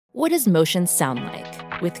What does motion sound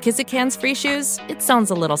like? With Kizikans free shoes, it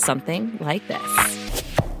sounds a little something like this.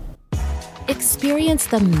 Experience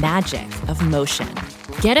the magic of motion.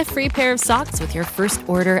 Get a free pair of socks with your first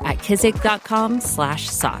order at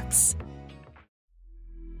kizik.com/socks.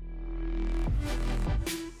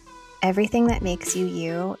 Everything that makes you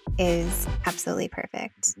you is absolutely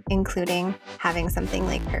perfect, including having something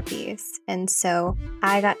like herpes. And so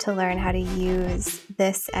I got to learn how to use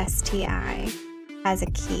this STI as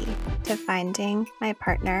a key to finding my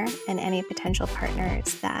partner and any potential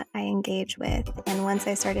partners that I engage with. And once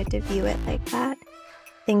I started to view it like that,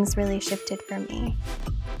 things really shifted for me.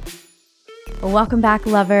 Welcome back,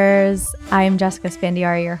 lovers. I am Jessica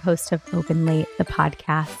Spandiari, your host of Open Late, the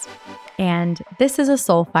podcast. And this is a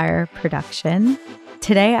Soulfire production.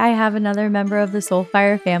 Today, I have another member of the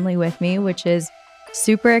Soulfire family with me, which is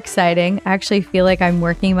super exciting. I actually feel like I'm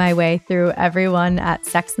working my way through everyone at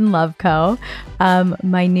Sex and Love Co.,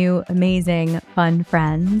 my new amazing, fun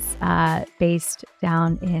friends based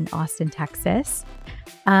down in Austin, Texas.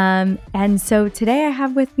 And so today I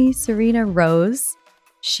have with me Serena Rose.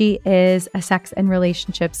 She is a sex and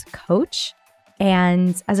relationships coach.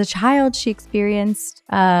 And as a child, she experienced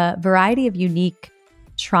a variety of unique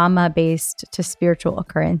trauma-based to spiritual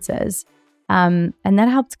occurrences. And that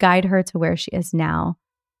helped guide her to where she is now.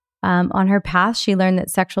 On her path, she learned that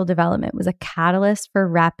sexual development was a catalyst for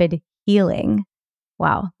rapid healing.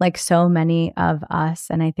 Wow, like so many of us,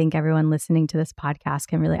 and I think everyone listening to this podcast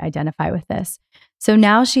can really identify with this. So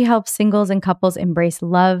now she helps singles and couples embrace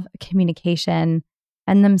love, communication,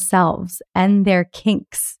 and themselves and their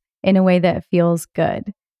kinks in a way that feels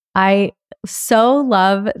good. I so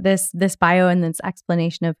love this bio and this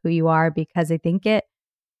explanation of who you are, because I think it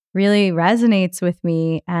really resonates with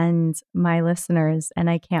me and my listeners, and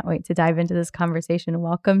I can't wait to dive into this conversation.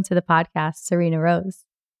 Welcome to the podcast, Serena Rose.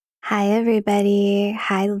 Hi, everybody.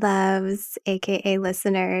 Hi, loves, AKA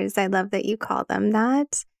listeners. I love that you call them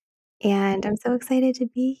that. And I'm so excited to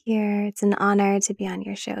be here. It's an honor to be on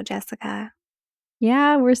your show, Jessica.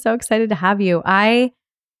 Yeah, we're so excited to have you. I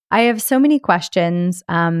have so many questions.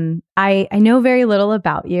 I know very little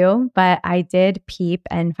about you, but I did peep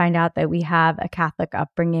and find out that we have a Catholic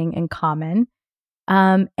upbringing in common.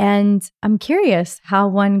 And I'm curious how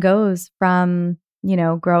one goes from,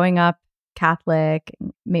 growing up Catholic,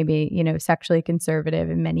 maybe, sexually conservative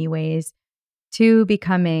in many ways, to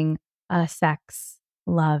becoming a sex,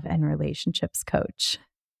 love, and relationships coach.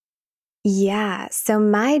 Yeah. So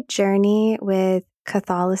my journey with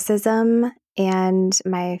Catholicism and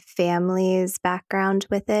my family's background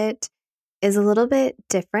with it is a little bit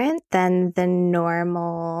different than the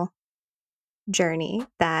normal journey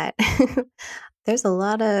that there's a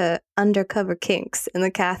lot of undercover kinks in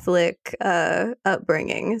the Catholic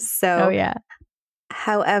upbringing. So, Oh, yeah.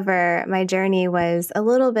 However, my journey was a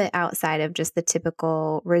little bit outside of just the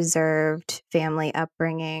typical reserved family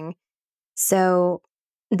upbringing. So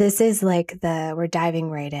this is like we're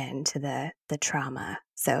diving right into the trauma.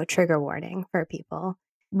 So trigger warning for people.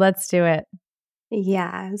 Let's do it.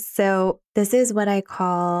 Yeah. So this is what I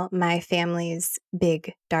call my family's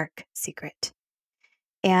big dark secret.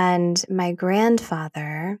 And my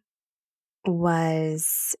grandfather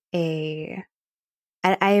was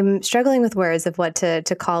I'm struggling with words of what to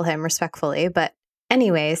call him respectfully. But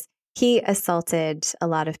anyways, he assaulted a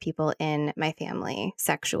lot of people in my family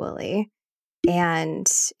sexually, and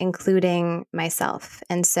including myself.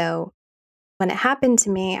 And so when it happened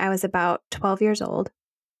to me, I was about 12 years old,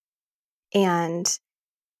 and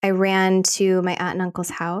I ran to my aunt and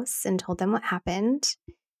uncle's house and told them what happened.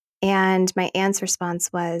 And my aunt's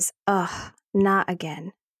response was, "Ugh, not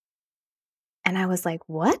again." And I was like,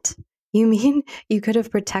 "What? You mean you could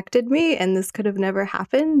have protected me and this could have never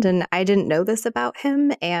happened? And I didn't know this about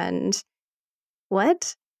him? And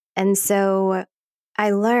what?" And so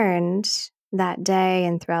I learned that day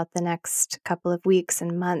and throughout the next couple of weeks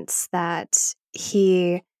and months that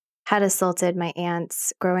he had assaulted my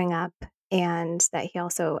aunts growing up, and that he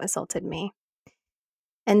also assaulted me.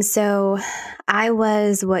 And so I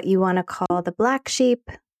was what you want to call the black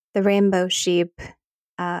sheep, the rainbow sheep,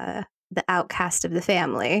 the outcast of the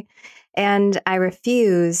family. And I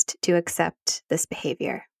refused to accept this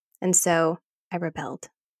behavior. And so I rebelled.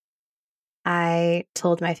 I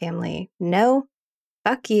told my family, no,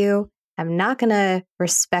 fuck you. I'm not going to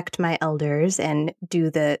respect my elders and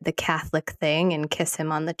do the Catholic thing and kiss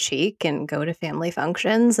him on the cheek and go to family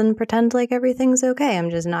functions and pretend like everything's okay.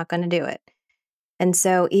 I'm just not going to do it. And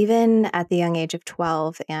so even at the young age of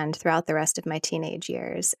 12 and throughout the rest of my teenage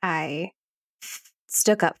years, I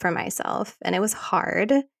stuck up for myself, and it was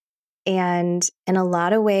hard. And in a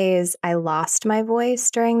lot of ways, I lost my voice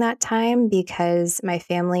during that time because my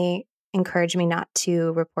family encouraged me not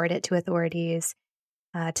to report it to authorities,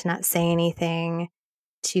 to not say anything,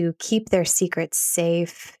 to keep their secrets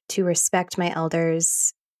safe, to respect my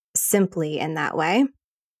elders simply in that way.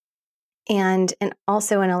 And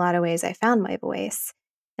also in a lot of ways, I found my voice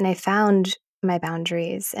and I found my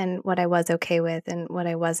boundaries and what I was okay with and what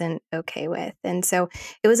I wasn't okay with. And so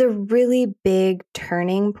it was a really big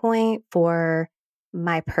turning point for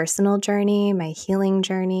my personal journey, my healing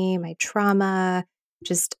journey, my trauma,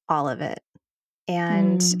 just all of it.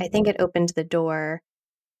 And I think it opened the door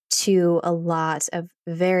to a lot of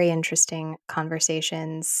very interesting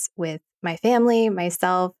conversations with my family,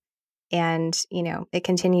 myself, and, it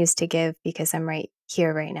continues to give because I'm right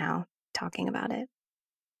here, right now, talking about it.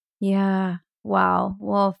 Yeah. Wow.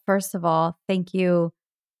 Well, first of all, thank you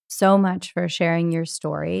so much for sharing your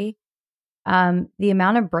story. The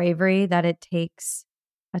amount of bravery that it takes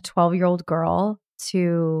a 12-year-old girl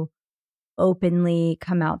to openly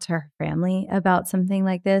come out to her family about something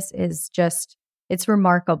like this is just, it's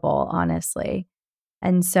remarkable, honestly.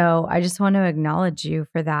 And so I just want to acknowledge you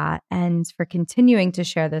for that and for continuing to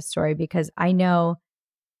share this story, because I know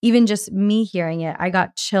even just me hearing it, I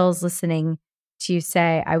got chills listening to you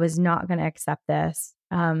say, I was not going to accept this.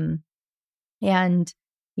 And,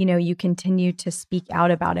 you continue to speak out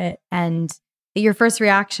about it. And your first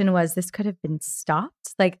reaction was, this could have been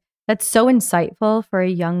stopped. Like, that's so insightful for a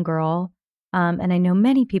young girl. And I know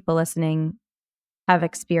many people listening have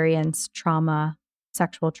experienced trauma,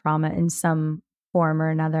 sexual trauma in some form or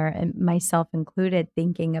another, and myself included,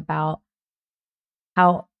 thinking about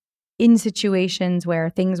how in situations where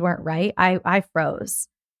things weren't right, I froze,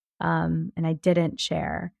 and I didn't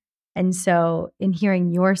share. And so in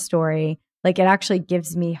hearing your story, like, it actually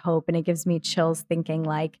gives me hope and it gives me chills thinking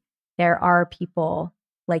like there are people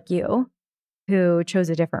like you who chose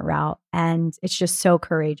a different route. And it's just so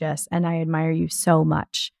courageous. And I admire you so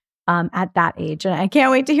much at that age. And I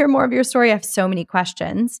can't wait to hear more of your story. I have so many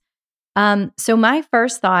questions. So my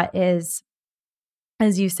first thought is,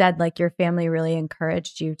 as you said, like, your family really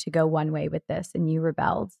encouraged you to go one way with this and you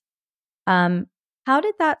rebelled. How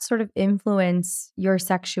did that sort of influence your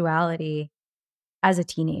sexuality as a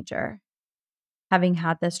teenager, having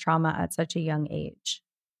had this trauma at such a young age?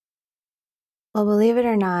 Well, believe it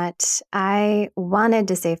or not, I wanted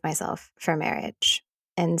to save myself for marriage.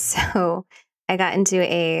 And so I got into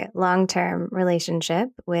a long-term relationship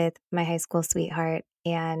with my high school sweetheart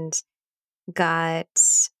and got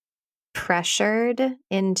pressured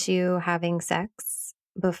into having sex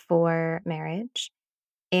before marriage.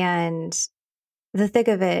 And the thick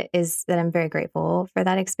of it is that I'm very grateful for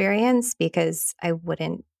that experience because I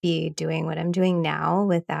wouldn't be doing what I'm doing now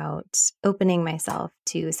without opening myself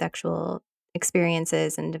to sexual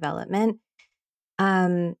experiences and development.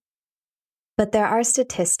 Um, but there are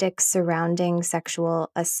statistics surrounding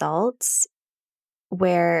sexual assaults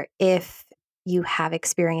where if you have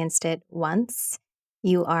experienced it once,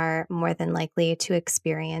 you are more than likely to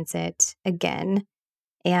experience it again.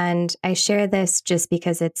 And I share this just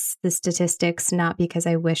because it's the statistics, not because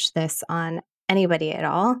I wish this on anybody at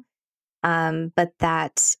all. But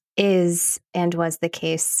that is and was the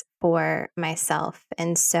case for myself.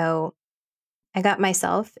 And so I got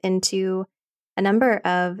myself into a number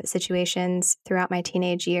of situations throughout my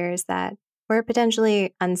teenage years that were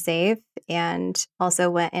potentially unsafe and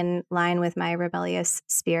also went in line with my rebellious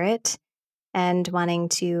spirit and wanting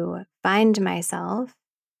to find myself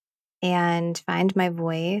and find my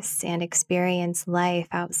voice and experience life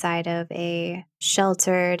outside of a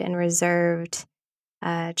sheltered and reserved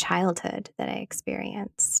childhood that I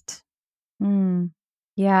experienced.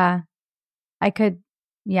 Yeah, I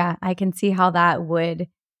can see how that would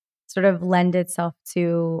sort of lend itself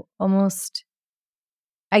to almost,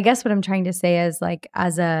 I guess what I'm trying to say is, like,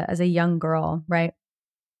 as a young girl, right?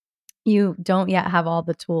 You don't yet have all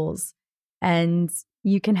the tools, and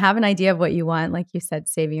you can have an idea of what you want, like you said,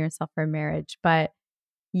 saving yourself for marriage, but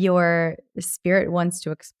your spirit wants to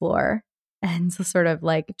explore and to sort of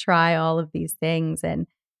like try all of these things. And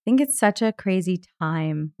I think it's such a crazy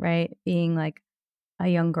time, right? Being like a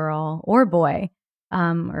young girl or boy,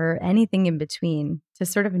 or anything in between, to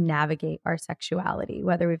sort of navigate our sexuality,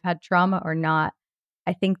 whether we've had trauma or not.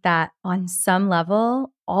 I think that on some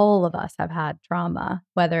level, all of us have had trauma,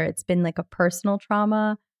 whether it's been like a personal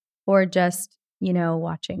trauma or just,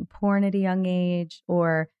 watching porn at a young age,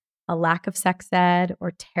 or a lack of sex ed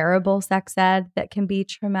or terrible sex ed that can be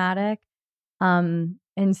traumatic. And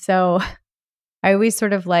so I always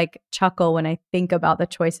sort of like chuckle when I think about the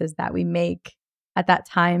choices that we make at that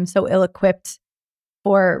time, so ill-equipped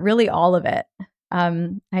for really all of it.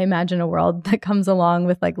 I imagine a world that comes along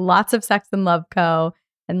with like lots of sex and love co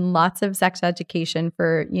and lots of sex education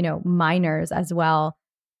for, minors as well,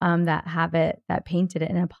 that painted it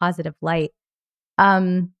in a positive light.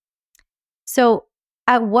 So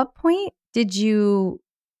at what point did you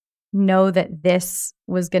know that this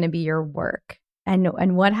was going to be your work?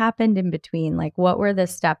 And what happened in between? Like, what were the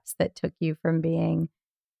steps that took you from being,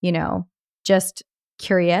 just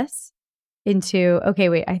curious into, okay,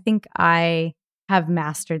 wait, I think I have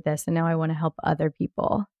mastered this and now I want to help other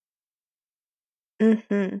people?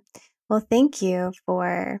 Mm-hmm. Well, thank you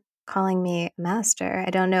for calling me a master. I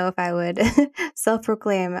don't know if I would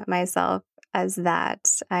self-proclaim myself as that.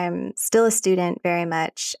 I'm still a student, very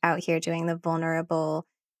much out here doing the vulnerable,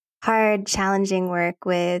 hard, challenging work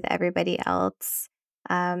with everybody else.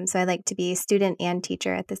 So I like to be student and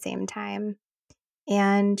teacher at the same time.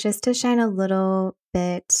 And just to shine a little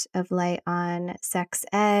bit of light on sex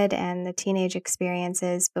ed and the teenage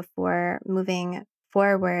experiences before moving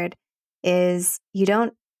forward is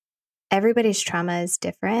everybody's trauma is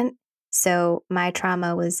different. So my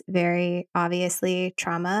trauma was very obviously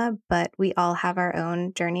trauma, but we all have our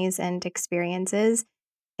own journeys and experiences.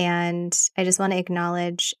 And I just want to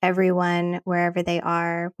acknowledge everyone wherever they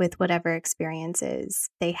are with whatever experiences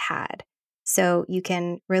they had. So you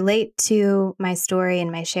can relate to my story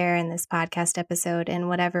and my share in this podcast episode in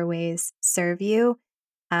whatever ways serve you.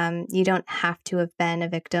 You don't have to have been a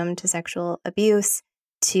victim to sexual abuse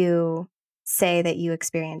to say that you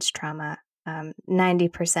experienced trauma.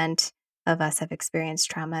 90% of us have experienced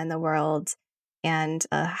trauma in the world, and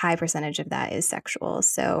a high percentage of that is sexual.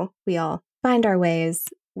 So we all find our ways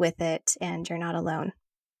with it, and you're not alone.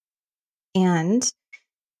 And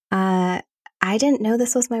I didn't know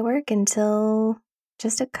this was my work until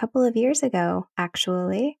just a couple of years ago,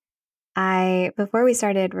 actually. Before we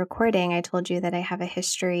started recording, I told you that I have a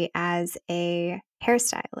history as a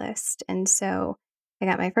hairstylist. And so I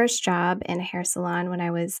got my first job in a hair salon when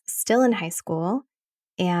I was still in high school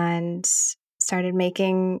and started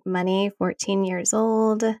making money 14 years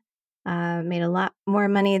old. Made a lot more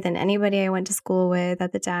money than anybody I went to school with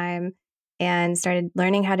at the time, and started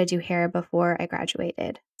learning how to do hair before I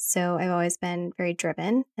graduated. So I've always been very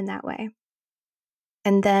driven in that way.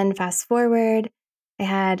 And then fast forward, I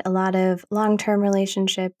had a lot of long-term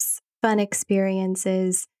relationships, fun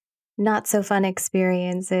experiences, not so fun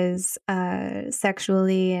experiences,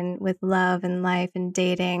 sexually and with love and life and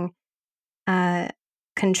dating.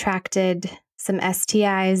 Contracted some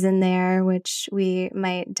STIs in there, which we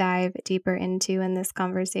might dive deeper into in this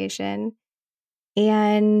conversation.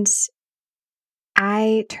 And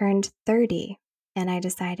I turned 30 and I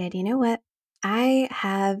decided, you know what? I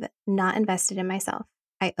have not invested in myself.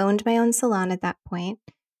 I owned my own salon at that point,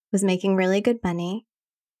 was making really good money,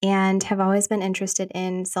 and have always been interested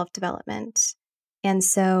in self-development. And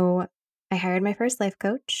so I hired my first life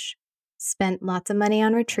coach, spent lots of money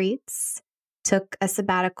on retreats, took a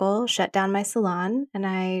sabbatical, shut down my salon, and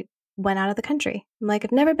I went out of the country. I'm like,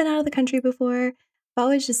 I've never been out of the country before. I've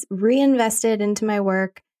always just reinvested into my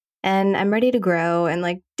work, and I'm ready to grow and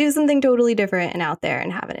like do something totally different and out there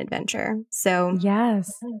and have an adventure. So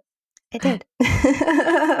Yes. I did.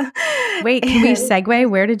 Wait, can we segue?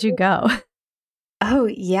 Where did you go? Oh,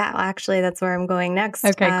 yeah. Actually, that's where I'm going next.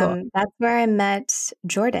 Okay, cool. That's where I met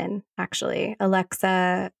Jordan, actually.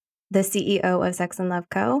 Alexa, the CEO of Sex and Love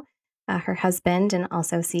Co., her husband, and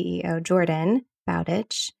also CEO Jordan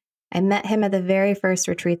Bowditch. I met him at the very first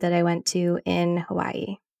retreat that I went to in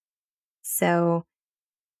Hawaii. So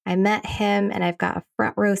I met him, and I've got a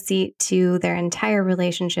front row seat to their entire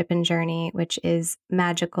relationship and journey, which is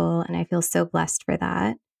magical. And I feel so blessed for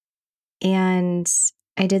that. And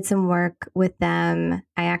I did some work with them.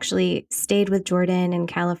 I actually stayed with Jordan in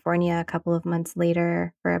California a couple of months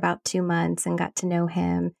later for about 2 months and got to know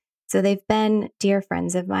him. So they've been dear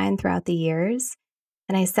friends of mine throughout the years.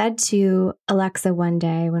 And I said to Alexa one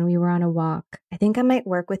day when we were on a walk, I think I might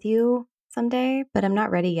work with you someday, but I'm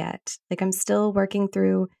not ready yet. Like, I'm still working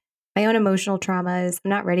through my own emotional traumas. I'm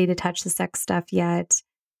not ready to touch the sex stuff yet,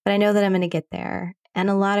 but I know that I'm going to get there. And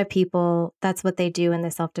a lot of people, that's what they do in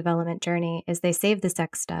the self-development journey, is they save the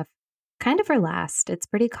sex stuff kind of for last. It's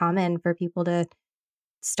pretty common for people to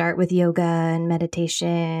start with yoga and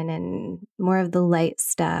meditation and more of the light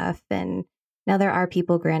stuff. And now there are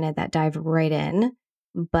people, granted, that dive right in,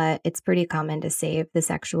 but it's pretty common to save the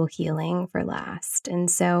sexual healing for last. And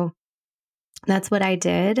so that's what I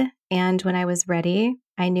did. And when I was ready,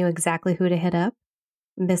 I knew exactly who to hit up,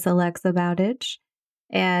 Miss Alexa Bowditch,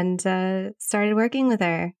 and started working with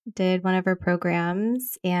her, did one of her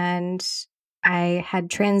programs. And I had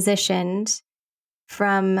transitioned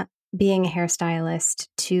from being a hairstylist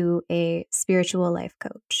to a spiritual life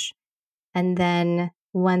coach. And then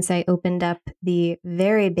once I opened up the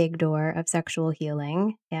very big door of sexual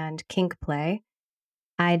healing and kink play,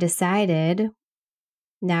 I decided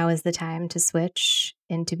now is the time to switch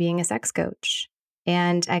into being a sex coach.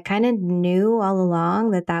 And I kind of knew all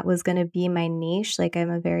along that that was going to be my niche. Like,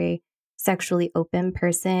 I'm a very sexually open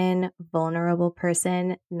person, vulnerable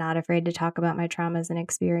person, not afraid to talk about my traumas and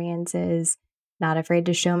experiences, not afraid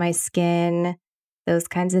to show my skin, those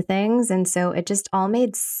kinds of things. And so it just all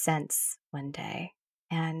made sense one day.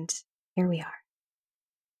 And here we are.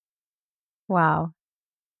 Wow.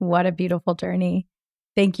 What a beautiful journey.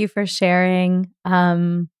 Thank you for sharing.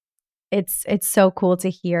 It's so cool to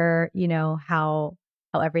hear, how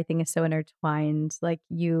everything is so intertwined, like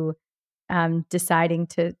you deciding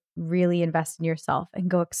to really invest in yourself and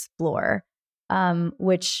go explore,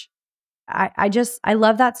 which I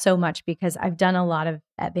love that so much because I've done a lot of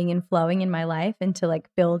ebbing and flowing in my life into like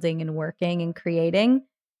building and working and creating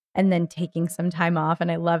and then taking some time off.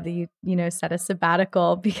 And I love that you said a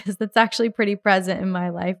sabbatical because that's actually pretty present in my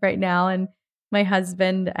life right now. And my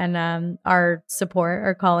husband and our support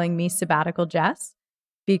are calling me Sabbatical Jess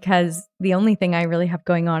because the only thing I really have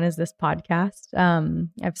going on is this podcast.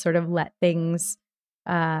 I've sort of let things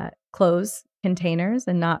close containers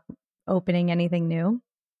and not opening anything new.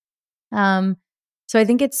 So I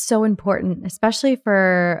think it's so important, especially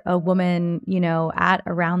for a woman, at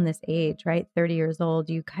around this age, right? 30 years old,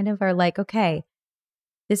 you kind of are like, okay,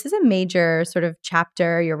 this is a major sort of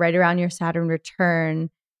chapter. You're right around your Saturn return.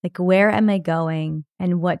 Like, where am I going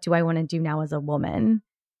and what do I want to do now as a woman?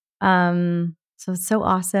 So it's so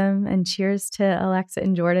awesome. And cheers to Alexa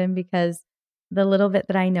and Jordan because the little bit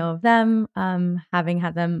that I know of them, having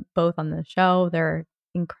had them both on the show, they're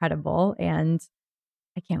incredible. And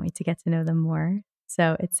I can't wait to get to know them more.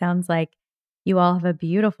 So it sounds like you all have a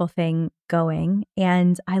beautiful thing going.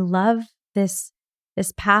 And I love this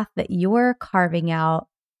path that you're carving out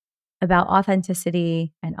about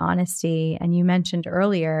authenticity and honesty. And you mentioned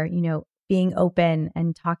earlier, being open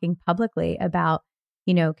and talking publicly about,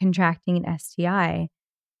 contracting an STI.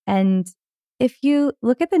 And if you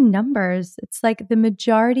look at the numbers, it's like the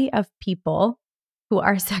majority of people who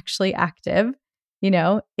are sexually active,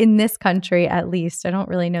 in this country at least, I don't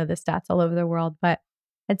really know the stats all over the world, but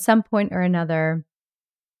at some point or another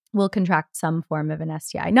will contract some form of an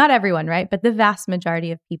STI. Not everyone, right? But the vast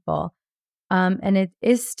majority of people. And it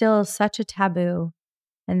is still such a taboo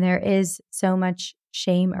and there is so much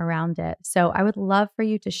shame around it. So I would love for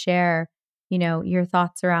you to share, your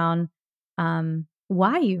thoughts around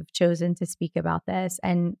why you've chosen to speak about this.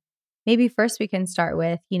 And maybe first we can start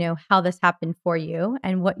with, how this happened for you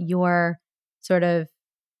and what your sort of,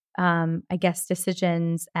 I guess,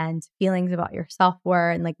 decisions and feelings about yourself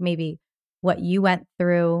were, and like maybe what you went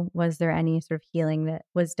through. Was there any sort of healing that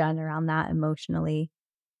was done around that emotionally?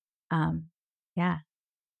 Yeah.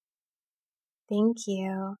 Thank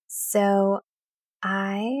you. So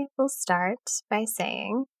I will start by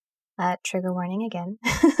saying, trigger warning again.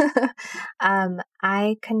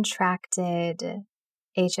 I contracted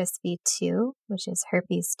HSV2, which is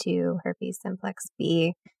herpes 2, herpes simplex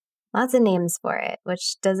B, lots of names for it,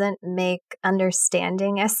 which doesn't make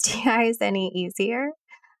understanding STIs any easier.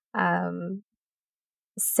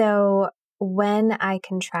 So when I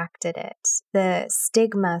contracted it, the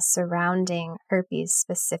stigma surrounding herpes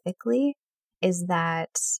specifically is that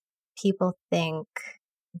people think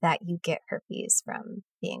that you get herpes from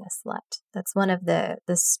being a slut. That's one of the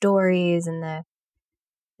stories and the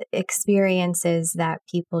experiences that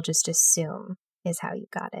people just assume is how you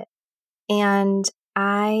got it. And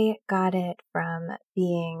I got it from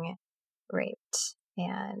being raped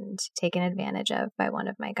and taken advantage of by one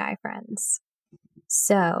of my guy friends.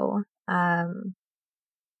 So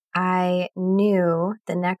I knew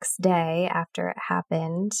the next day after it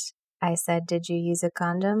happened, I said, "Did you use a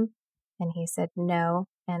condom?" And he said, "No."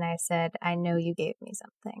 And I said, "I know you gave me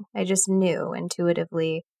something." I just knew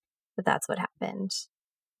intuitively that that's what happened.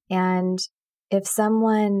 And if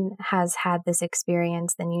someone has had this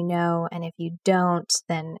experience, then you know. And if you don't,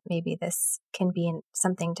 then maybe this can be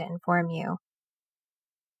something to inform you.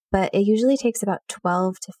 But it usually takes about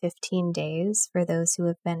 12 to 15 days for those who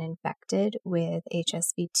have been infected with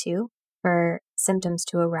HSV2 for symptoms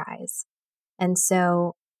to arise. And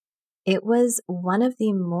so it was one of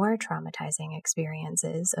the more traumatizing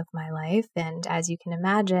experiences of my life. And as you can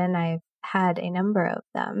imagine, I've had a number of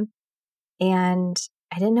them. And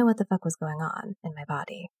I didn't know what the fuck was going on in my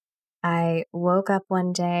body. I woke up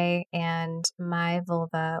one day and my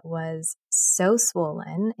vulva was so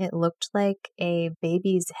swollen, it looked like a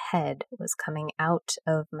baby's head was coming out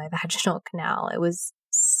of my vaginal canal. It was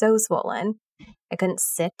so swollen. I couldn't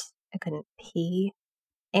sit. I couldn't pee.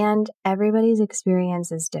 And everybody's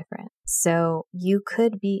experience is different. So you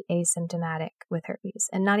could be asymptomatic with herpes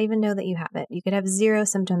and not even know that you have it. You could have zero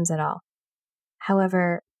symptoms at all.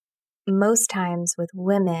 However, most times with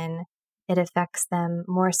women, it affects them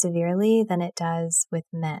more severely than it does with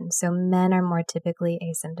men. So men are more typically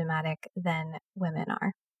asymptomatic than women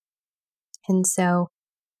are. And so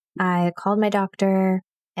I called my doctor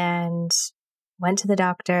and went to the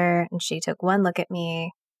doctor, and she took one look at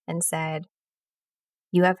me and said,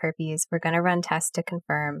 "You have herpes. We're going to run tests to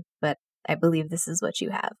confirm, but I believe this is what you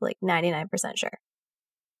have, like 99% sure."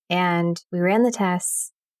 And we ran the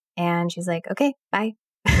tests, and she's like, "Okay, bye."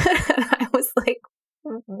 I was like,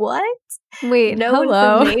 "What? Wait, No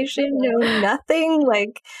hello. information, no nothing.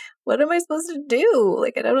 Like, what am I supposed to do?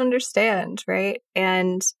 Like, I don't understand." Right.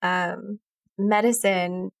 And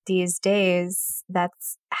medicine these days,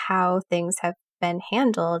 that's how things have been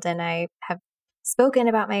handled. And I have spoken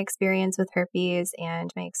about my experience with herpes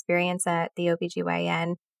and my experience at the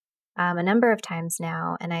OBGYN a number of times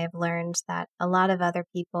now. And I have learned that a lot of other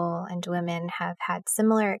people and women have had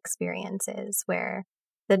similar experiences where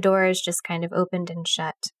the door is just kind of opened and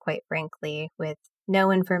shut, quite frankly, with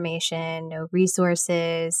no information, no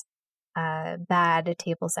resources, bad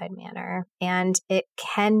tableside manner. And it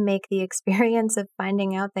can make the experience of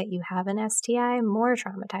finding out that you have an STI more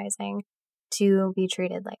traumatizing to be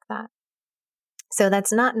treated like that. So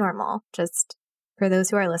that's not normal. Just for those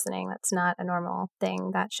who are listening, that's not a normal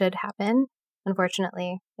thing that should happen.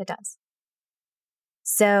 Unfortunately, it does.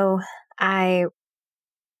 So I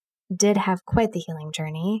did have quite the healing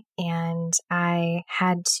journey, and I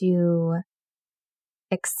had to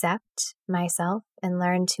accept myself and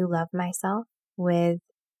learn to love myself with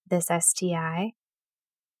this STI.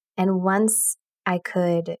 And once I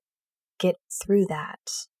could get through that,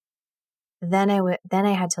 then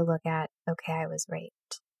I had to look at, okay, I was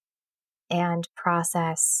raped, and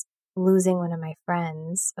process losing one of my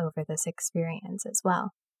friends over this experience as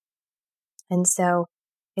well. And so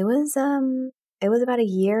it was about a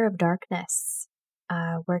year of darkness,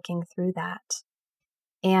 working through that.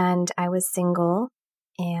 And I was single,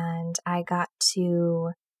 and I got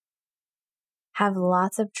to have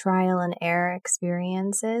lots of trial and error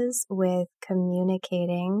experiences with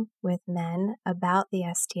communicating with men about the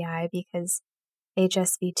STI, because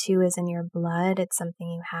HSV2 is in your blood. It's something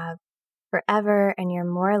you have forever, and you're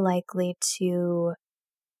more likely to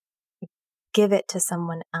give it to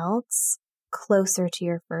someone else closer to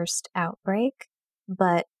your first outbreak.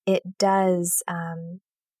 But it does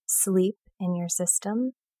sleep in your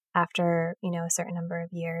system after, a certain number of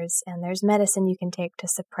years. And there's medicine you can take to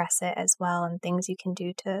suppress it as well, and things you can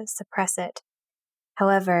do to suppress it.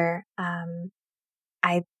 However,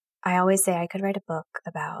 I always say I could write a book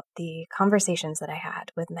about the conversations that I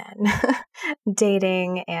had with men,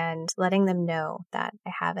 dating and letting them know that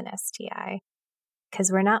I have an STI.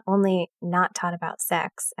 Because we're not only not taught about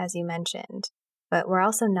sex, as you mentioned, but we're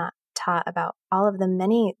also not taught about all of the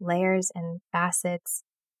many layers and facets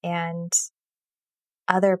and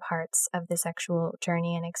other parts of the sexual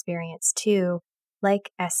journey and experience too,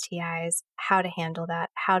 like STIs, how to handle that,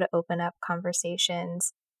 how to open up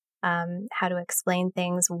conversations, how to explain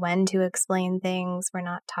things, when to explain things. We're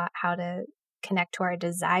not taught how to connect to our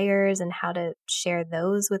desires and how to share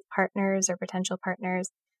those with partners or potential partners.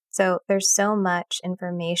 So there's so much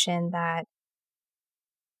information that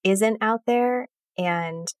isn't out there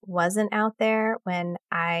and wasn't out there when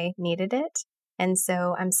I needed it. And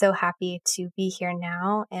so I'm so happy to be here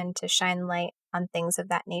now and to shine light on things of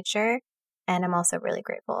that nature. And I'm also really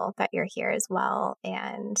grateful that you're here as well,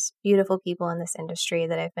 and beautiful people in this industry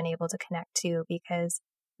that I've been able to connect to, because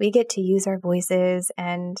we get to use our voices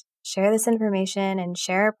and share this information and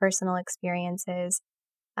share our personal experiences,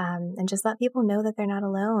 and just let people know that they're not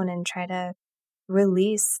alone, and try to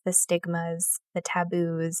release the stigmas, the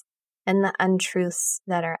taboos, and the untruths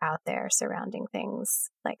that are out there surrounding things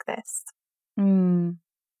like this.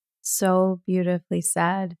 So beautifully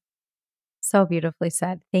said. So beautifully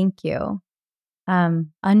said. Thank you.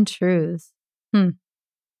 Untruths.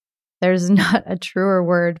 There's not a truer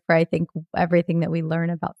word for, I think, everything that we learn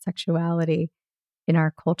about sexuality in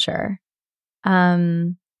our culture.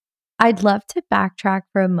 I'd love to backtrack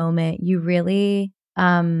for a moment. You really,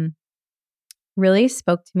 really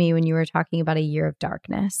spoke to me when you were talking about a year of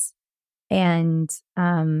darkness. And,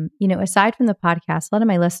 aside from the podcast, a lot of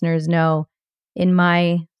my listeners know in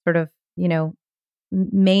my sort of,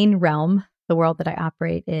 main realm, the world that I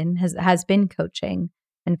operate in has been coaching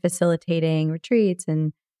and facilitating retreats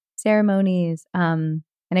and ceremonies. And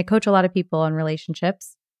I coach a lot of people on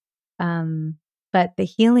relationships. But the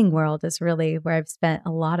healing world is really where I've spent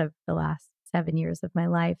a lot of the last 7 years of my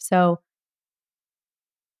life. So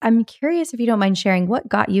I'm curious if you don't mind sharing what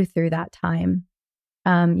got you through that time.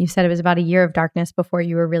 You said it was about a year of darkness before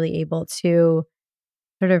you were really able to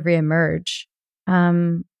sort of reemerge.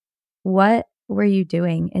 What were you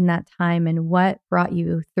doing in that time, and what brought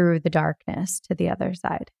you through the darkness to the other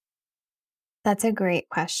side? That's a great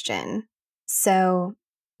question. So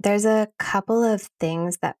there's a couple of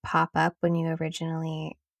things that pop up when you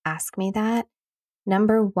originally ask me that.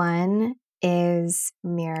 Number one is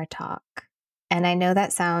mirror talk. And I know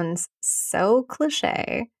that sounds so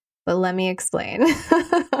cliche, but let me explain.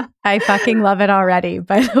 I fucking love it already,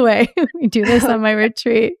 by the way. We do this on my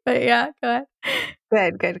retreat. But yeah, go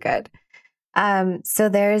ahead. Good. So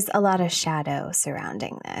there's a lot of shadow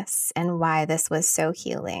surrounding this and why this was so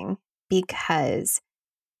healing, because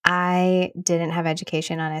I didn't have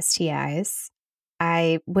education on STIs.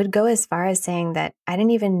 I would go as far as saying that I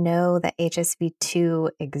didn't even know that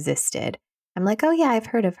HSV2 existed. I'm like, oh yeah, I've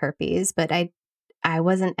heard of herpes, but I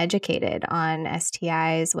wasn't educated on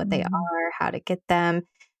STIs, what they are, how to get them.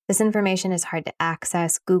 This information is hard to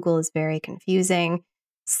access. Google is very confusing.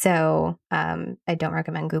 So I don't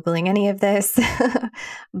recommend Googling any of this.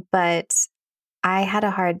 But I had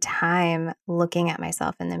a hard time looking at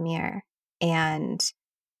myself in the mirror. And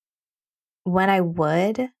when I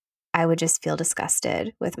would just feel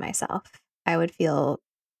disgusted with myself. I would feel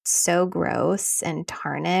so gross and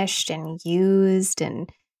tarnished and used, and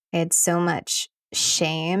I had so much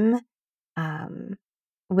shame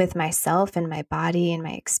with myself and my body and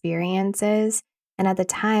my experiences. And at the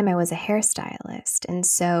time, I was a hairstylist. And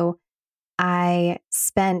so I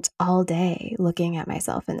spent all day looking at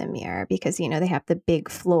myself in the mirror because, they have the big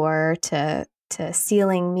floor to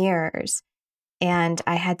ceiling mirrors. And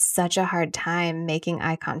I had such a hard time making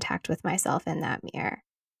eye contact with myself in that mirror.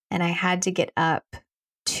 And I had to get up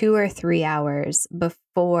 2 or 3 hours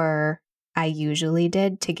before I usually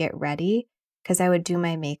did to get ready, because I would do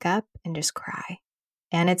my makeup and just cry.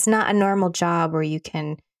 And it's not a normal job where you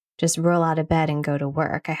can just roll out of bed and go to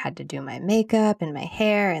work. I had to do my makeup and my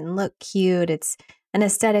hair and look cute. It's an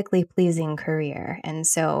aesthetically pleasing career. And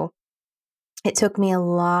so it took me a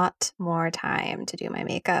lot more time to do my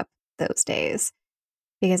makeup those days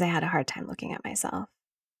because I had a hard time looking at myself.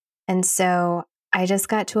 And so I just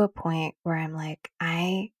got to a point where I'm like,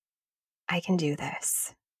 I can do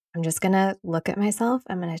this. I'm just going to look at myself.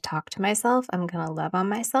 I'm going to talk to myself. I'm going to love on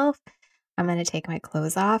myself. I'm going to take my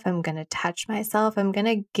clothes off. I'm going to touch myself. I'm going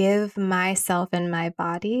to give myself and my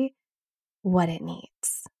body what it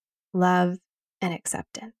needs: love and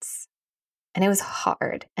acceptance. And it was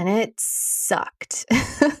hard and it sucked,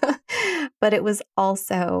 but it was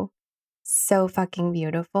also so fucking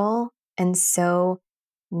beautiful and so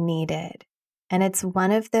needed. And it's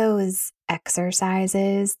one of those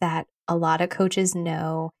exercises that a lot of coaches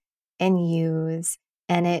know and use.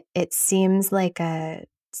 And it seems like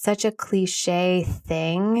such a cliche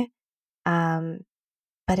thing,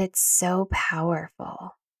 but it's so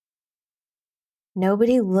powerful.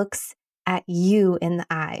 Nobody looks at you in the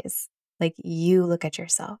eyes like you look at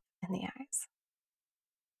yourself in the eyes.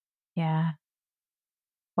 Yeah.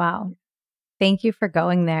 Wow. Thank you for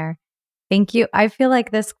going there. Thank you. I feel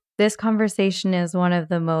like this conversation is one of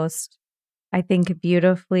the most, I think,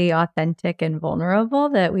 beautifully authentic and vulnerable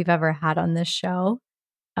that we've ever had on this show.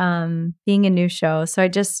 Being a new show. So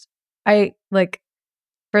I like,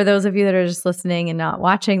 for those of you that are just listening and not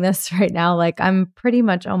watching this right now, like, I'm pretty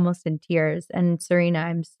much almost in tears. And Serena,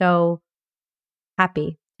 I'm so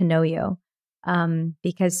happy to know you,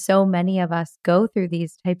 because so many of us go through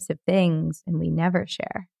these types of things and we never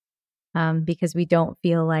share, because we don't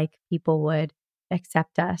feel like people would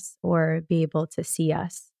accept us or be able to see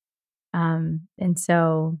us. And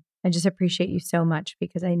so I just appreciate you so much,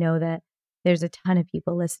 because I know that there's a ton of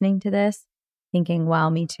people listening to this thinking, wow,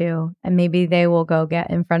 me too. And maybe they will go get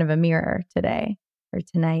in front of a mirror today or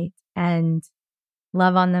tonight and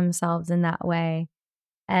love on themselves in that way.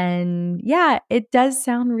 And yeah, it does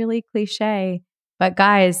sound really cliche, but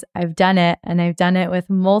guys, I've done it, and I've done it with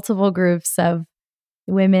multiple groups of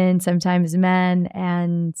women, sometimes men,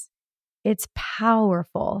 and it's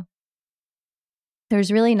powerful.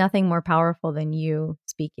 There's really nothing more powerful than you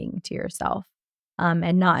speaking to yourself,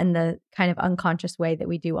 and not in the kind of unconscious way that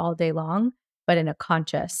we do all day long, but in a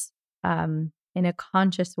conscious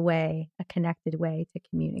way, a connected way to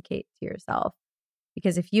communicate to yourself.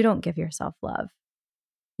 Because if you don't give yourself love,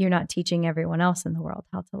 you're not teaching everyone else in the world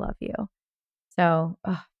how to love you. So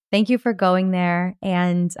thank you for going there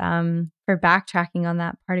and for backtracking on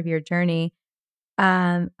that part of your journey.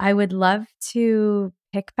 I would love to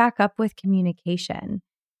pick back up with communication.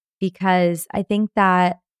 because I think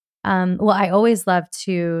that, well, I always love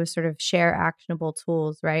to sort of share actionable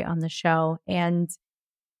tools, right, on the show. And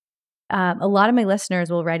a lot of my listeners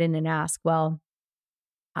will write in and ask, well,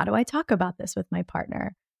 how do I talk about this with my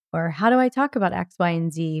partner? Or how do I talk about X, Y,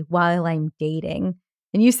 and Z while I'm dating?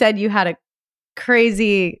 And you said you had a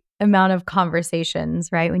crazy amount of conversations,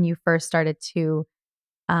 right, when you first started to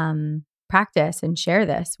practice and share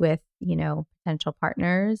this with, potential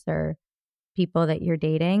partners or people that you're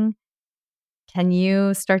dating. Can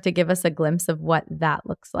you start to give us a glimpse of what that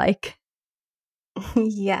looks like?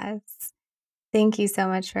 Yes. Thank you so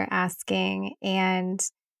much for asking. And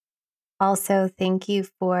also, thank you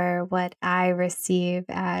for what I receive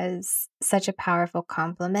as such a powerful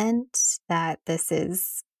compliment that this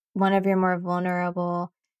is one of your more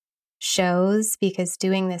vulnerable shows, because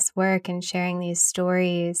doing this work and sharing these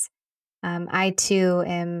stories, I too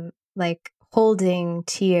am like holding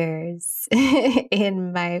tears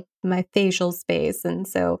in my facial space, and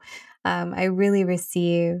so I really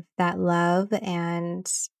receive that love,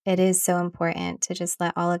 and it is so important to just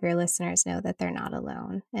let all of your listeners know that they're not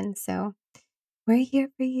alone. And so we're here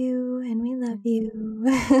for you, and we love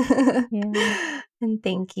you. Yeah. And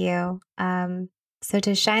thank you. So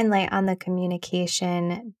to shine light on the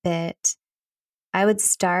communication bit, I would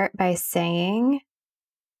start by saying,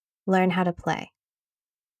 learn how to play.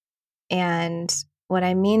 And what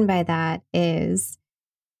I mean by that is,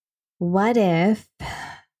 what if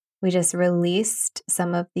we just released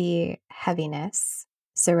some of the heaviness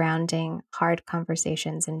surrounding hard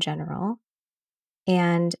conversations in general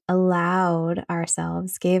and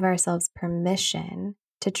gave ourselves permission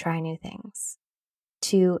to try new things,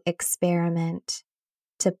 to experiment,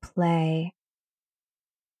 to play,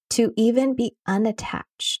 to even be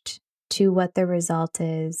unattached to what the result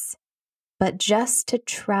is, but just to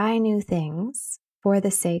try new things for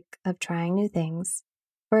the sake of trying new things,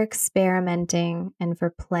 for experimenting and for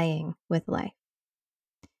playing with life.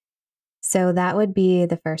 So that would be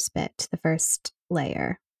the first bit, the first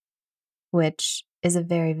layer, which is a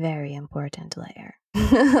very, very important layer.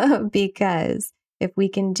 Because if we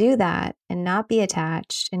can do that and not be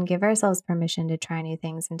attached and give ourselves permission to try new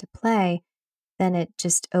things and to play, then it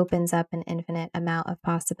just opens up an infinite amount of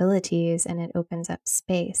possibilities, and it opens up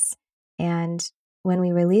space. And when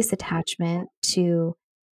we release attachment to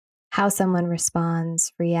how someone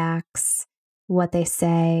responds, reacts, what they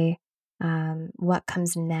say, what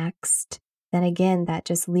comes next, then again, that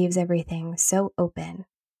just leaves everything so open.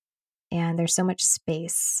 And there's so much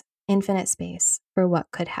space, infinite space for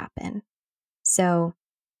what could happen. So,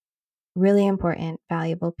 really important,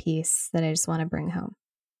 valuable piece that I just want to bring home.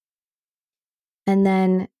 And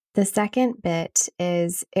then the second bit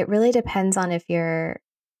is, it really depends on if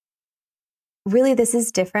this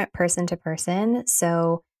is different person to person.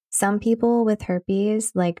 So some people with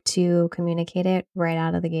herpes like to communicate it right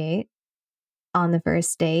out of the gate on the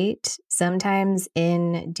first date, sometimes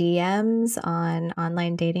in DMs on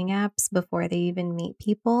online dating apps before they even meet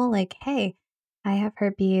people, like, hey, I have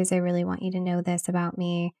herpes. I really want you to know this about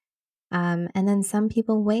me. And then some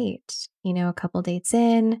people wait, a couple dates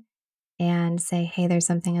in and say, hey, there's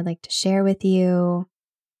something I'd like to share with you.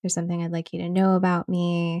 There's something I'd like you to know about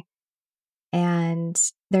me. And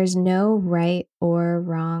there's no right or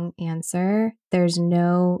wrong answer. There's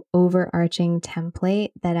no overarching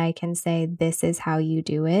template that I can say, this is how you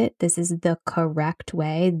do it. This is the correct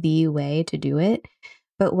way, the way to do it.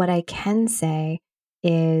 But what I can say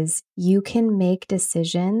is, you can make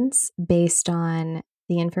decisions based on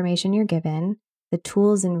the information you're given, the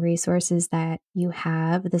tools and resources that you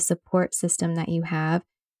have, the support system that you have.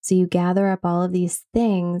 So you gather up all of these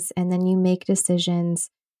things, and then you make decisions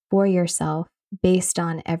for yourself based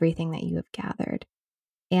on everything that you have gathered.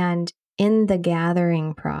 And in the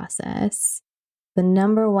gathering process, the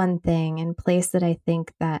number one thing and place that I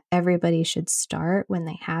think that everybody should start when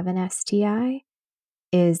they have an STI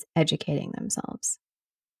is educating themselves.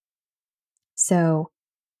 So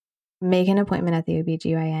make an appointment at the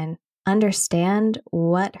OBGYN, understand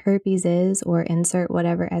what herpes is, or insert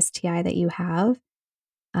whatever STI that you have,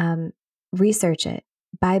 research it,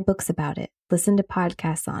 buy books about it, listen to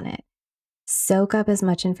podcasts on it, soak up as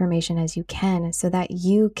much information as you can so that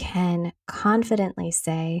you can confidently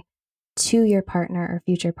say to your partner or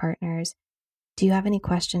future partners, do you have any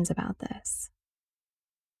questions about this?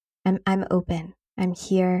 I'm open. I'm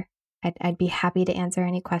here. I'd be happy to answer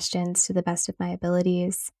any questions to the best of my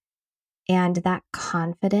abilities. And that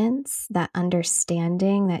confidence, that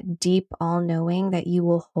understanding, that deep all-knowing that you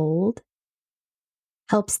will hold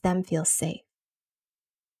helps them feel safe.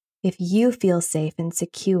 If you feel safe and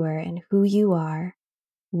secure in who you are,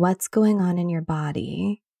 what's going on in your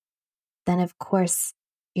body, then of course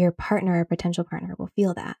your partner or potential partner will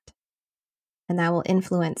feel that. And that will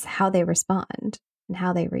influence how they respond and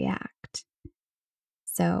how they react.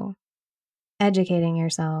 So, educating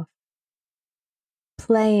yourself,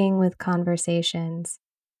 playing with conversations,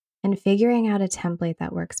 and figuring out a template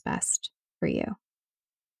that works best for you.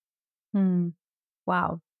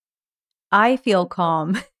 Wow. I feel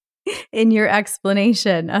calm in your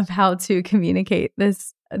explanation of how to communicate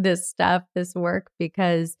this stuff, this work,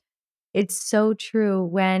 because it's so true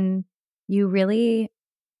when you really,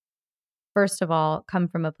 first of all, come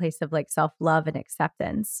from a place of like self-love and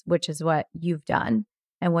acceptance, which is what you've done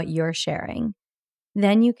and what you're sharing.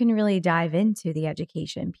 Then you can really dive into the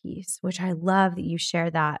education piece, which I love that you share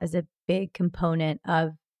that as a big component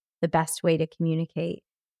of the best way to communicate,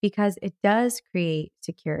 because it does create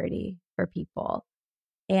security for people.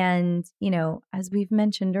 And, as we've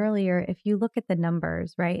mentioned earlier, if you look at the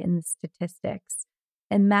numbers, right, and the statistics,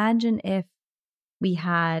 imagine if we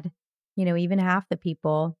had, even half the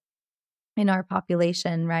people in our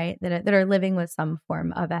population, right, that are living with some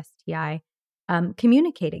form of STI,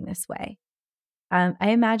 communicating this way. I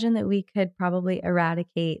imagine that we could probably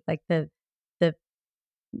eradicate like the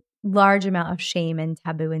large amount of shame and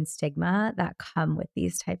taboo and stigma that come with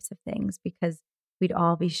these types of things, because we'd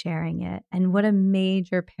all be sharing it. And what a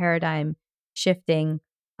major paradigm shifting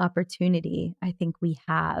opportunity I think we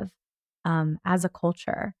have as a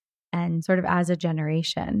culture and sort of as a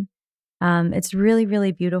generation. It's really,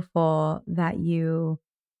 really beautiful that you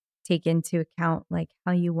take into account like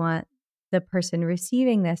how you want the person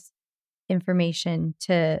receiving this information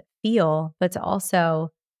to feel, but to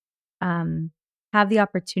also have the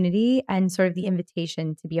opportunity and sort of the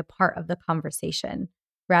invitation to be a part of the conversation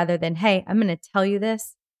rather than, hey, I'm going to tell you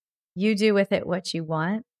this, you do with it what you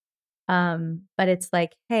want. But it's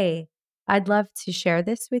like, hey, I'd love to share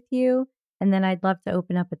this with you. And then I'd love to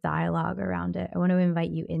open up a dialogue around it. I want to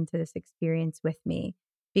invite you into this experience with me,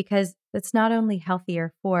 because it's not only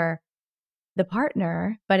healthier for the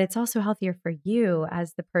partner, but it's also healthier for you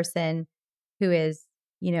as the person who is,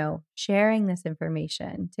 sharing this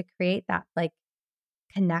information to create that like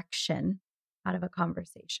connection out of a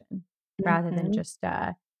conversation rather than just,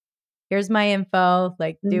 here's my info,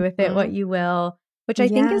 like do with it what you will, which I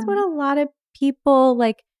think is what a lot of people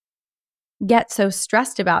like get so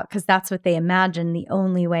stressed about, because that's what they imagine the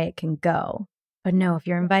only way it can go. But no, if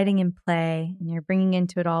you're inviting in play and you're bringing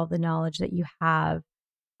into it all the knowledge that you have,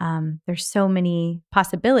 there's so many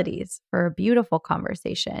possibilities for a beautiful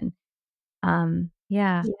conversation.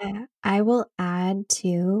 Yeah. I will add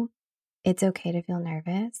too, it's okay to feel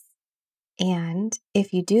nervous. And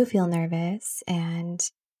if you do feel nervous and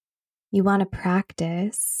you want to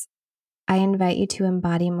practice, I invite you to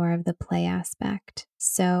embody more of the play aspect.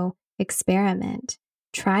 So experiment.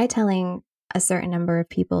 Try telling a certain number of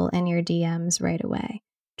people in your DMs right away.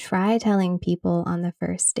 Try telling people on the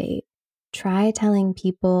first date. Try telling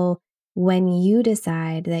people when you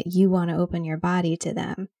decide that you want to open your body to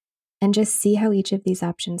them. And just see how each of these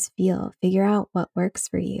options feel. Figure out what works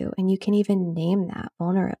for you. And you can even name that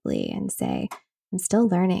vulnerably and say, I'm still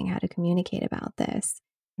learning how to communicate about this.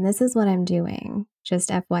 And this is what I'm doing, just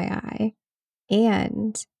FYI.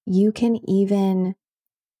 And you can even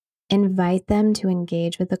invite them to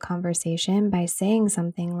engage with the conversation by saying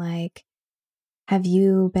something like, have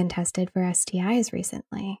you been tested for STIs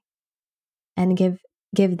recently? And give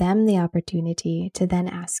them the opportunity to then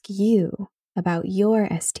ask you about your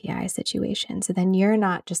STI situation. So then you're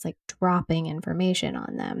not just like dropping information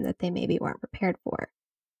on them that they maybe weren't prepared for.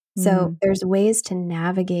 So there's ways to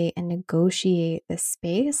navigate and negotiate the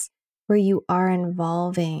space where you are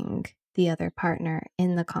involving the other partner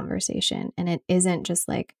in the conversation. And it isn't just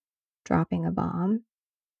like dropping a bomb.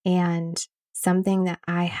 And something that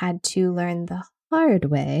I had to learn the hard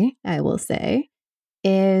way, I will say,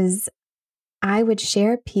 is I would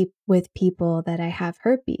share with people that I have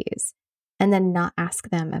herpes and then not ask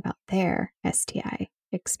them about their STI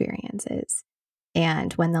experiences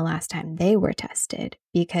and when the last time they were tested,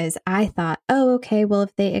 because I thought, oh, okay, well,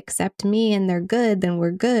 if they accept me and they're good, then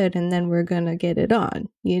we're good. And then we're going to get it on,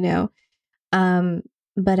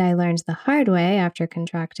 But I learned the hard way after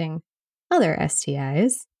contracting other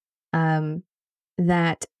STIs,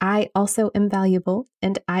 that I also am valuable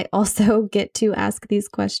and I also get to ask these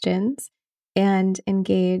questions and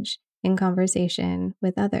engage in conversation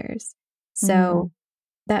with others. So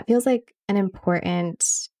that feels like an important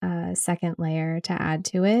second layer to add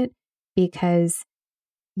to it, because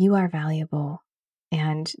you are valuable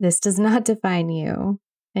and this does not define you,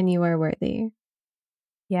 and you are worthy.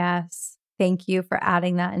 Yes. Thank you for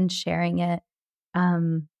adding that and sharing it.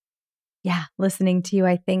 Listening to you,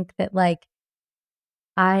 I think that like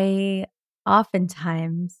I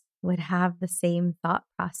oftentimes would have the same thought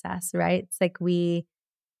process, right? It's like when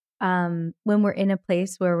we're in a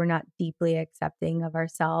place where we're not deeply accepting of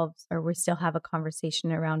ourselves, or we still have a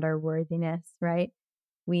conversation around our worthiness, right?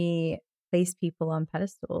 We place people on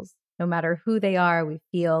pedestals. No matter who they are, we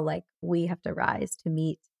feel like we have to rise to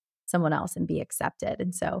meet someone else and be accepted.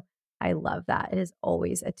 And so I love that. It is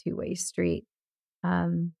always a two-way street.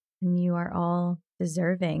 And you are all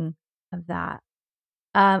deserving of that.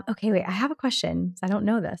 Okay, wait, I have a question. I don't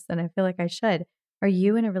know this, and I feel like I should. Are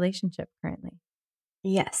you in a relationship currently?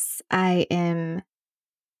 Yes, I am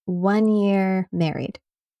 1 year married.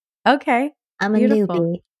 Okay, I'm a beautiful.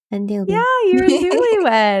 newbie. A newbie. Yeah, you're a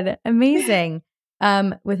newlywed. Amazing.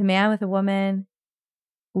 With a man, with a woman?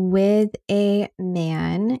 With a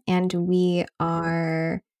man, and we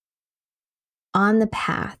are on the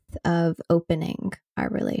path of opening our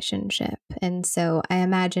relationship. And so I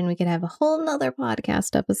imagine we could have a whole nother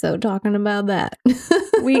podcast episode talking about that.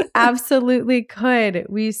 We absolutely could.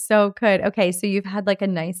 We so could. Okay, so you've had like a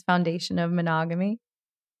nice foundation of monogamy,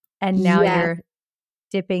 and now Yes. you're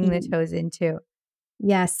dipping the toes into.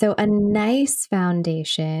 Yeah, so a nice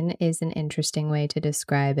foundation is an interesting way to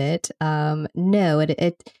describe it. No,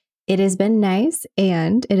 it has been nice,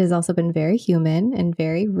 and it has also been very human and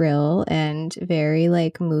very real and very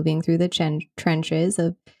like moving through the trenches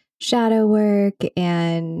of shadow work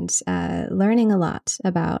and learning a lot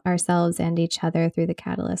about ourselves and each other through the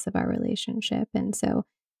catalyst of our relationship. And so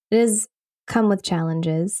it has come with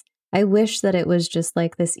challenges. I wish that it was just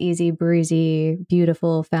like this easy breezy,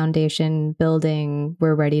 beautiful foundation building.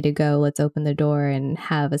 We're ready to go. Let's open the door and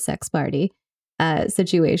have a sex party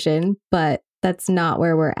situation. But that's not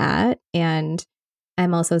where we're at. And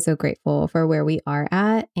I'm also so grateful for where we are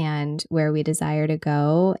at and where we desire to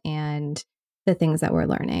go and the things that we're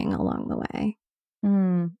learning along the way.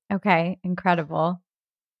 Okay, incredible.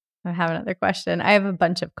 I have another question. I have a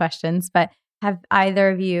bunch of questions, but have either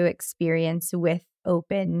of you experienced with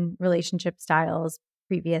open relationship styles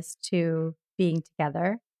previous to being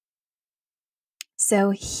together?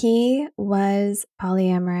 So he was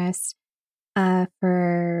polyamorous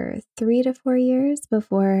for 3 to 4 years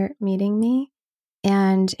before meeting me.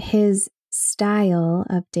 And his style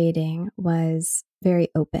of dating was very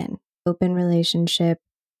open relationship,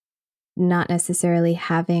 not necessarily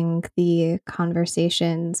having the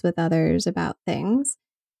conversations with others about things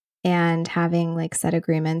and having like set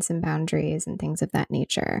agreements and boundaries and things of that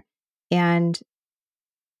nature. And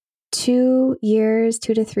 2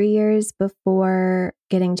 to 3 years before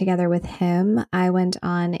getting together with him, I went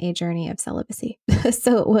on a journey of celibacy.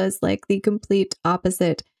 So it was like the complete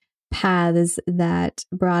opposite paths that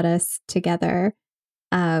brought us together.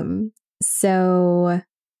 So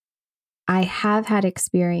I have had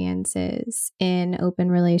experiences in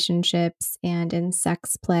open relationships and in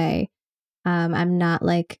sex play. I'm not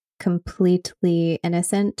like completely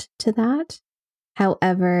innocent to that.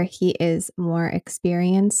 However, he is more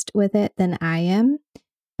experienced with it than I am.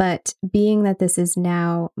 But being that this is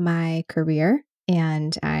now my career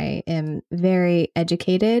and I am very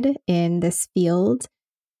educated in this field,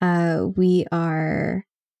 we are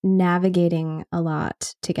navigating a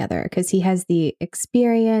lot together because he has the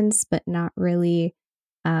experience, but not really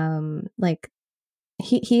like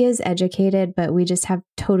he is educated, but we just have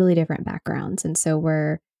totally different backgrounds. And so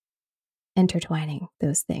we're intertwining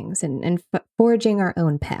those things and forging our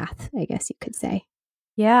own path, I guess you could say.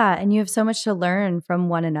 Yeah, and you have so much to learn from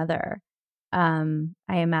one another. I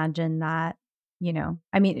imagine that,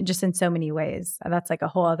 I mean, just in so many ways. That's like a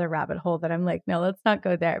whole other rabbit hole that I'm like, no, let's not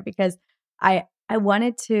go there, because I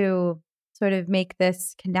wanted to sort of make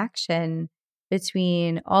this connection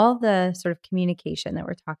between all the sort of communication that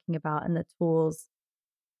we're talking about and the tools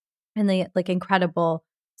and the like incredible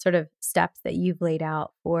sort of steps that you've laid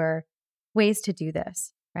out for ways to do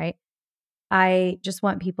this, right? I just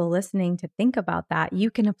want people listening to think about that. You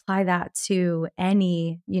can apply that to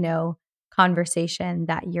any, conversation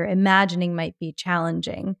that you're imagining might be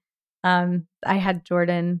challenging. I had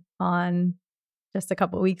Jordan on just a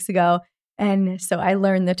couple of weeks ago, and so I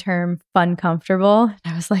learned the term fun comfortable.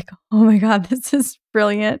 I was like, oh my God, this is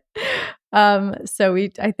brilliant. So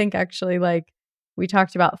I think actually like we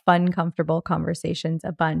talked about fun, comfortable conversations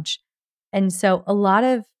a bunch. And so a lot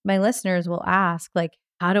of my listeners will ask, like,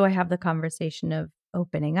 how do I have the conversation of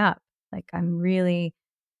opening up? Like, I'm really,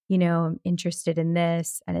 I'm interested in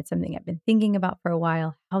this, and it's something I've been thinking about for a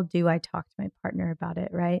while. How do I talk to my partner about it?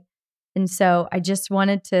 Right. And so I just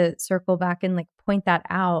wanted to circle back and like point that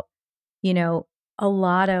out. A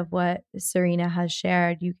lot of what Serena has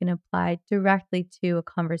shared, you can apply directly to a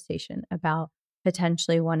conversation about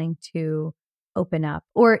potentially wanting to open up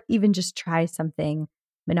or even just try something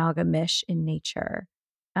monogamish in nature.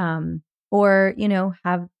 Or,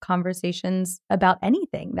 have conversations about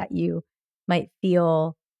anything that you might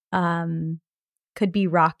feel could be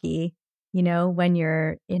rocky, when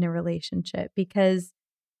you're in a relationship. Because,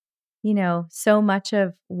 so much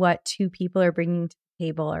of what two people are bringing to the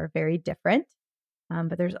table are very different.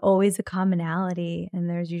 But there's always a commonality, and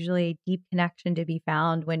there's usually a deep connection to be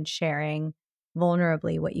found when sharing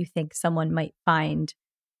vulnerably what you think someone might find,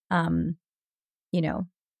 um,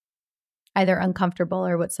 either uncomfortable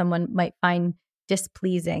or what someone might find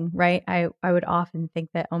displeasing, right? I would often think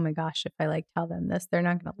that, oh my gosh, if I tell them this, they're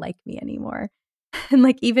not going to like me anymore.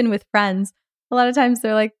 And even with friends, a lot of times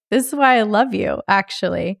they're like, this is why I love you,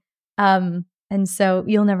 actually. And so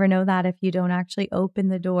you'll never know that if you don't actually open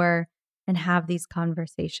the door and have these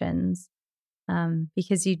conversations,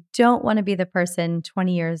 because you don't want to be the person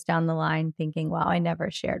 20 years down the line thinking, wow, I never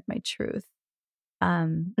shared my truth.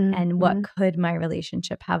 And what could my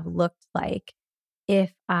relationship have looked like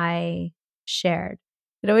if I shared?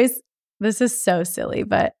 This is so silly,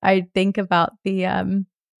 but I think about the,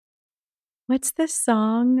 what's this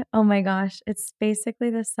song? Oh my gosh. It's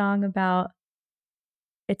basically the song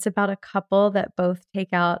it's about a couple that both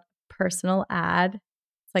take out personal ad.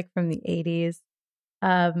 It's from the 80s.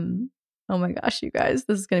 Oh my gosh, you guys,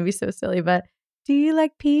 this is going to be so silly, but do you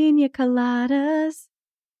like pina coladas?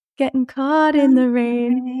 Getting caught in the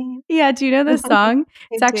rain. Yeah, do you know this song?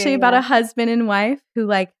 It's actually about a husband and wife who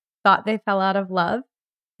thought they fell out of love,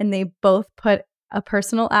 and they both put a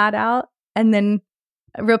personal ad out and then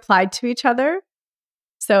replied to each other.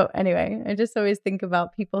 So anyway, I just always think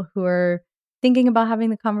about people who are thinking about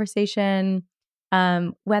having the conversation,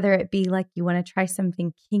 whether it be you want to try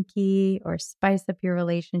something kinky or spice up your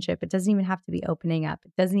relationship. It doesn't even have to be opening up.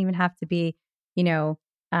 It doesn't even have to be, a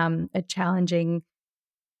challenging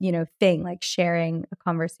thing, like sharing a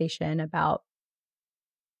conversation about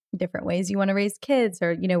different ways you want to raise kids,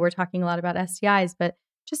 or, we're talking a lot about STIs, but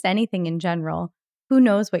just anything in general. Who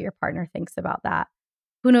knows what your partner thinks about that?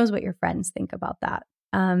 Who knows what your friends think about that?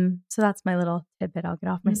 So that's my little tidbit. I'll get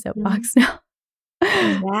off my soapbox now.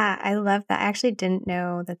 Yeah, I love that. I actually didn't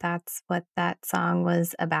know that that's what that song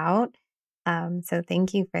was about. So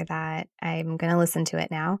thank you for that. I'm going to listen to it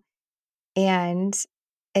now. And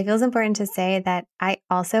it feels important to say that I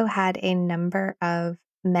also had a number of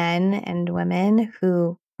men and women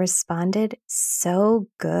who responded so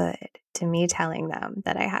good to me telling them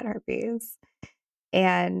that I had herpes.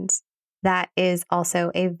 And that is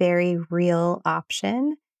also a very real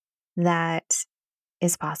option that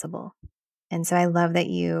is possible. And so I love that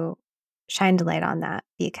you shined a light on that,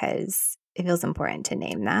 because it feels important to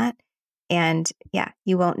name that. And yeah,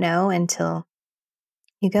 you won't know until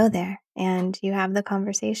you go there and you have the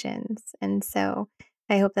conversations. And so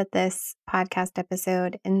I hope that this podcast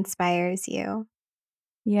episode inspires you.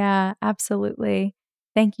 Yeah, absolutely.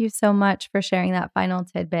 Thank you so much for sharing that final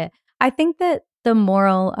tidbit. I think that the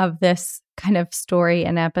moral of this kind of story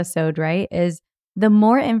and episode, right, is the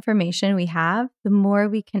more information we have, the more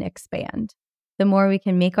we can expand, the more we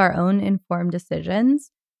can make our own informed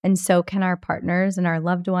decisions. And so can our partners and our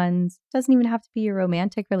loved ones. It doesn't even have to be your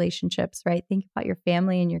romantic relationships, right? Think about your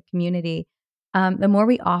family and your community. The more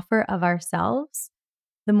we offer of ourselves,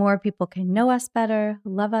 the more people can know us better,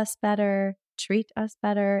 love us better, treat us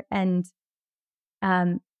better, and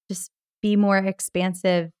just be more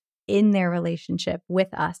expansive in their relationship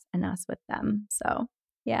with us and us with them. So,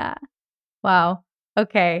 yeah. Wow.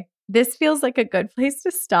 Okay. This feels like a good place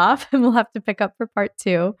to stop, and we'll have to pick up for part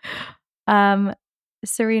 2.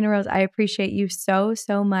 Serena Rose, I appreciate you so,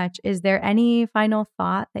 so much. Is there any final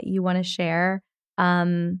thought that you want to share?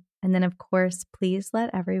 And then, of course, please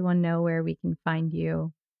let everyone know where we can find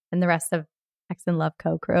you and the rest of X and Love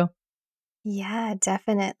Co. crew. Yeah,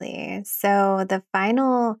 definitely. So the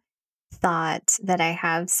final thought that I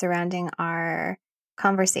have surrounding our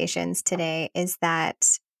conversations today is that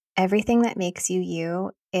everything that makes you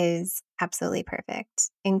you is absolutely perfect,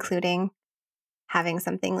 including having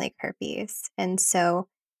something like herpes. And so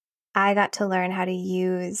I got to learn how to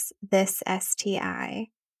use this STI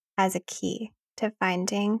as a key to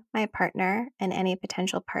finding my partner and any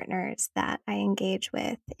potential partners that I engage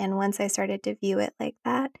with. And once I started to view it like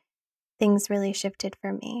that, things really shifted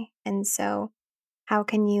for me. And so, how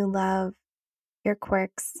can you love your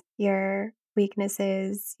quirks, your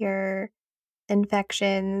weaknesses, your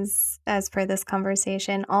infections, as per this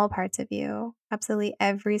conversation, all parts of you, absolutely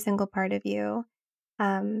every single part of you,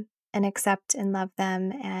 and accept and love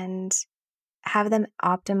them and have them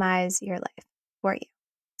optimize your life for you?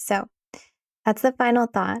 So, that's the final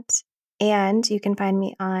thought. And you can find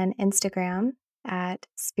me on Instagram at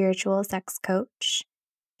Spiritual Sex Coach,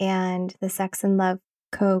 and the Sex and Love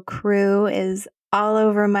Co crew is all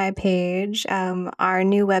over my page. Our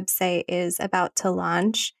new website is about to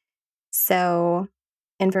launch, so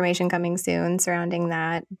information coming soon surrounding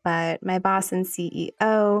that. But my boss and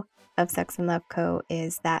CEO of Sex and Love Co.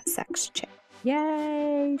 is that sex chick.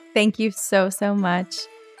 Yay! Thank you so much.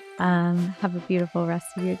 Have a beautiful rest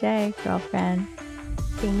of your day, girlfriend.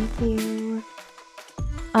 Thank you.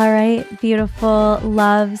 All right, beautiful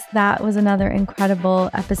loves. That was another incredible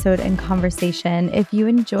episode and conversation. If you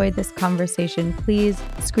enjoyed this conversation, please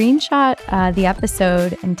screenshot the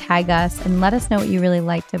episode and tag us and let us know what you really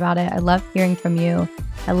liked about it. I love hearing from you.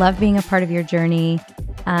 I love being a part of your journey.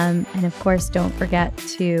 And of course, don't forget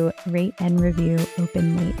to rate and review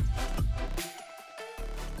Open Late.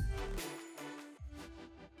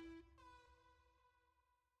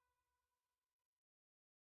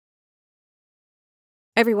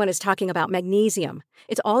 Everyone is talking about magnesium.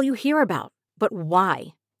 It's all you hear about. But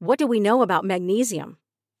why? What do we know about magnesium?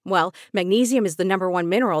 Well, magnesium is the number one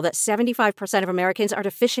mineral that 75% of Americans are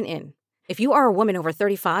deficient in. If you are a woman over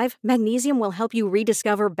 35, magnesium will help you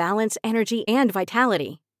rediscover balance, energy, and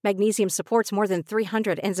vitality. Magnesium supports more than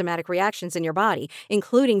 300 enzymatic reactions in your body,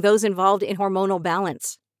 including those involved in hormonal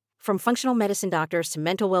balance. From functional medicine doctors to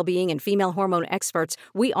mental well-being and female hormone experts,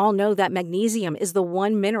 we all know that magnesium is the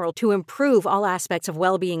one mineral to improve all aspects of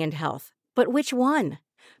well-being and health. But which one?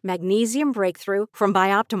 Magnesium Breakthrough from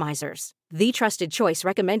Bioptimizers, the trusted choice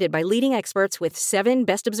recommended by leading experts with 7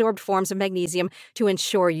 best-absorbed forms of magnesium to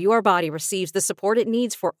ensure your body receives the support it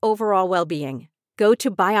needs for overall well-being. Go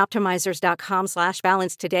to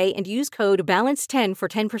bioptimizers.com/balance today and use code BALANCE10 for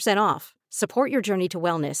 10% off. Support your journey to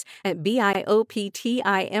wellness at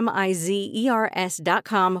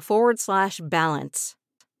bioptimizers.com/balance.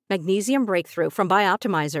 Magnesium Breakthrough from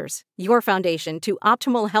Bioptimizers, your foundation to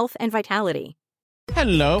optimal health and vitality.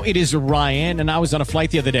 Hello, it is Ryan, and I was on a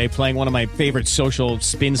flight the other day playing one of my favorite social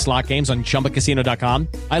spin slot games on ChumbaCasino.com.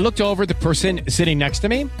 I looked over at the person sitting next to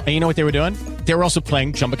me, and you know what they were doing? They were also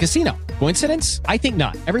playing Chumba Casino. Coincidence? I think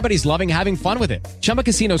not. Everybody's loving having fun with it. Chumba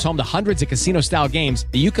Casino is home to hundreds of casino-style games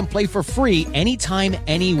that you can play for free anytime,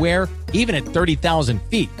 anywhere, even at 30,000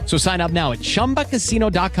 feet. So sign up now at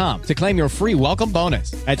ChumbaCasino.com to claim your free welcome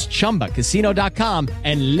bonus. That's ChumbaCasino.com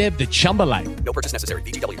and live the Chumba life. No purchase necessary.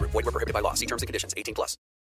 VGW. Void where prohibited by law. See terms and conditions. 18+.